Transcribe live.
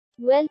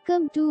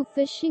Welcome to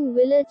Fishing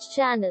Village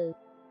channel.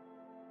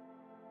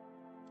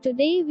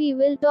 Today we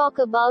will talk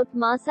about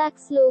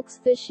Marsaxlokk's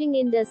fishing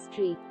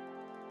industry.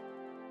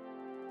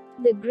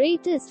 The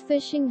greatest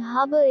fishing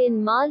harbour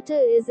in Malta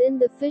is in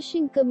the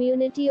fishing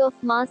community of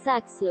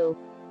Marsaxlokk.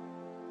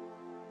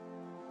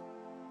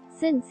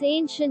 Since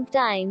ancient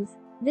times,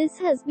 this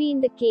has been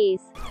the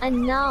case,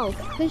 and now,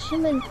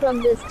 fishermen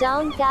from this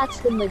town catch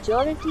the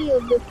majority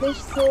of the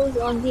fish sold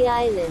on the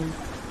island.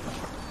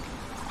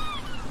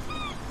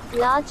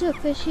 Larger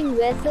fishing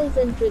vessels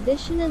and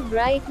traditional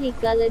brightly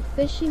colored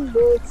fishing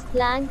boats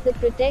flank the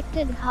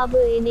protected harbour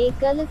in a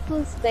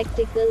colorful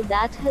spectacle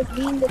that has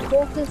been the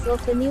focus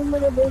of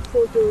innumerable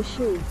photo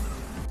shoots.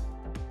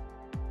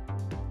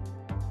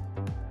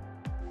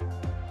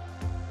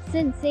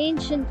 Since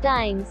ancient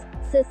times,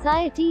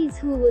 societies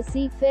who were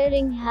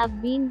seafaring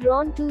have been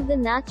drawn to the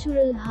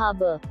natural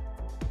harbour.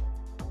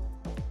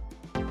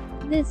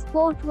 This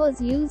port was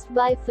used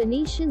by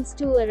Phoenicians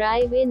to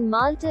arrive in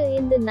Malta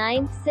in the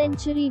 9th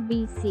century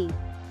BC.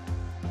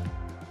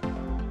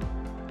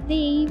 They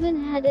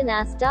even had an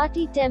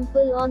Astarte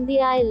temple on the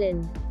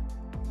island.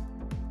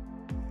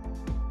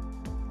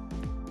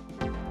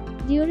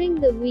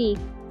 During the week,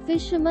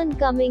 fishermen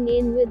coming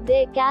in with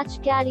their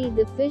catch carry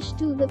the fish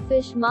to the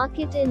fish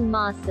market in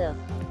Marsa.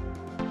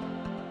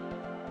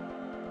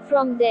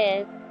 From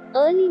there,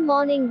 early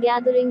morning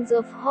gatherings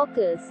of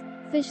hawkers,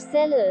 fish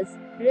sellers,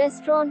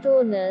 restaurant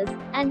owners,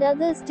 and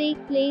others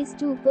take place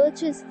to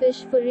purchase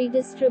fish for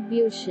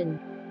redistribution.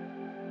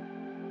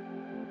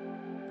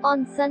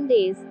 On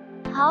Sundays,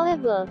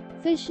 however,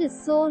 fish is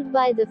sold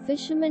by the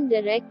fishermen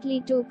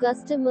directly to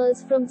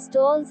customers from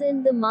stalls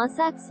in the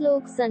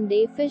Marsaxlokk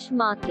Sunday fish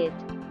market.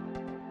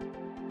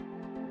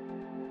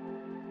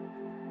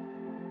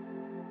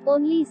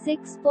 Only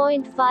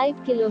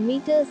 6.5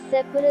 kilometers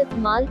separate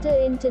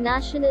Malta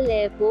International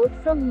Airport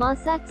from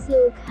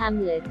Marsaxlokk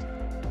hamlet.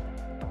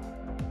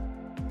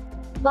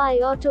 By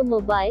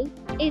automobile,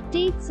 it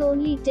takes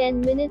only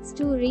 10 minutes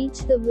to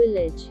reach the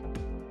village.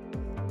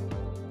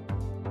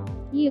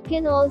 You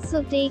can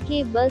also take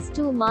a bus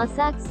to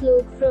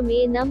Marsaxlokk from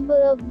a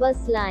number of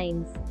bus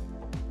lines.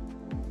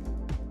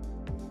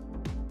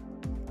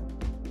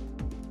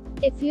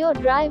 If you're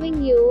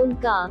driving your own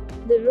car,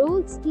 the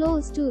roads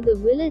close to the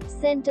village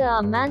center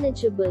are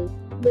manageable,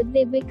 but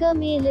they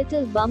become a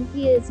little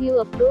bumpy as you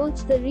approach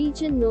the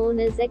region known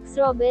as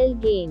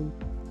innumerable.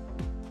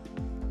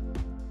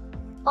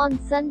 On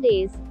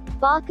Sundays,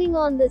 parking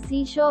on the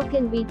seashore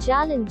can be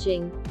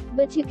challenging,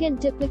 but you can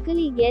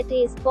typically get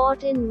a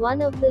spot in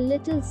one of the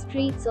little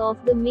streets off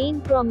the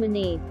main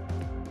promenade.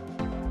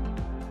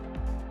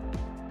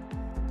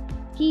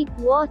 Keep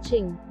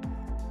watching.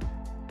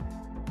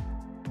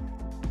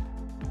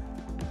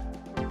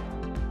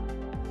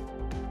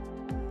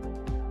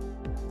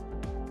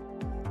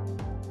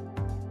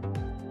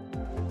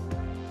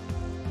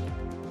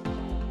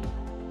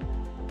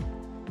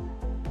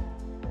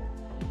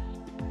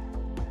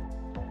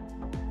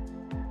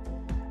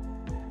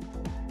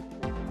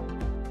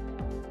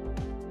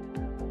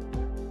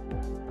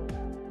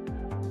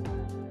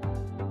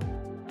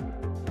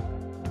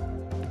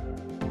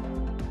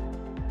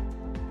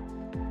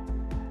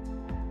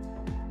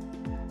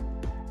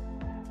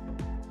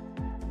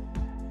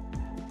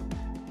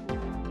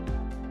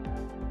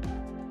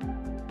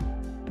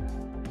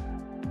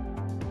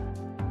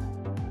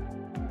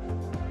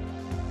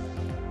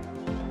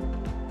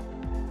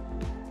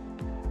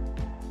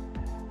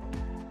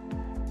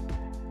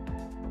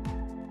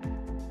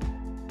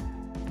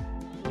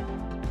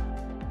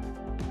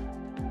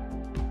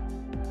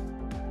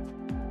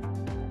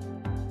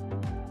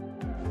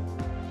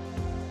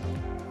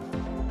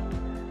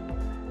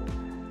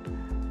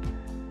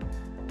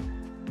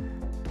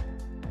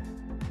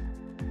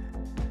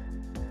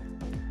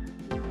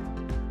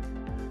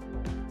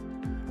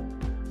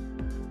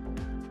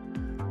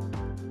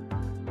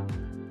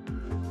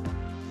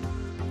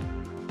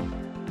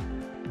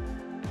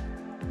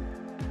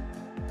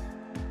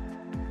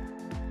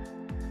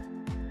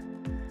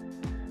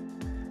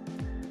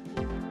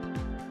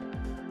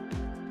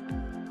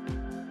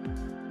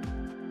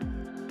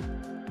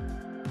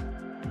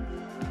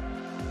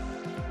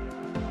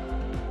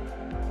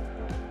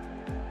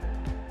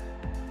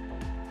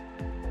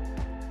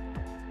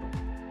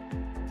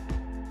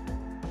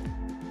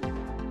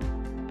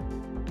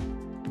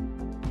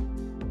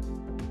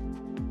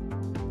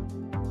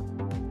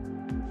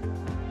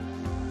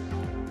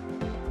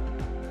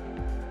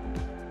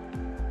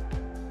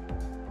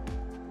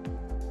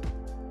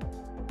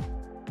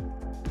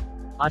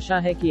 आशा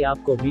है कि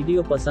आपको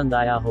video पसंद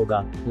आया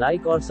होगा।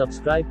 Like और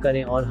subscribe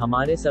करें और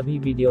हमारे सभी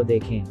वीडियो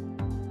देखें।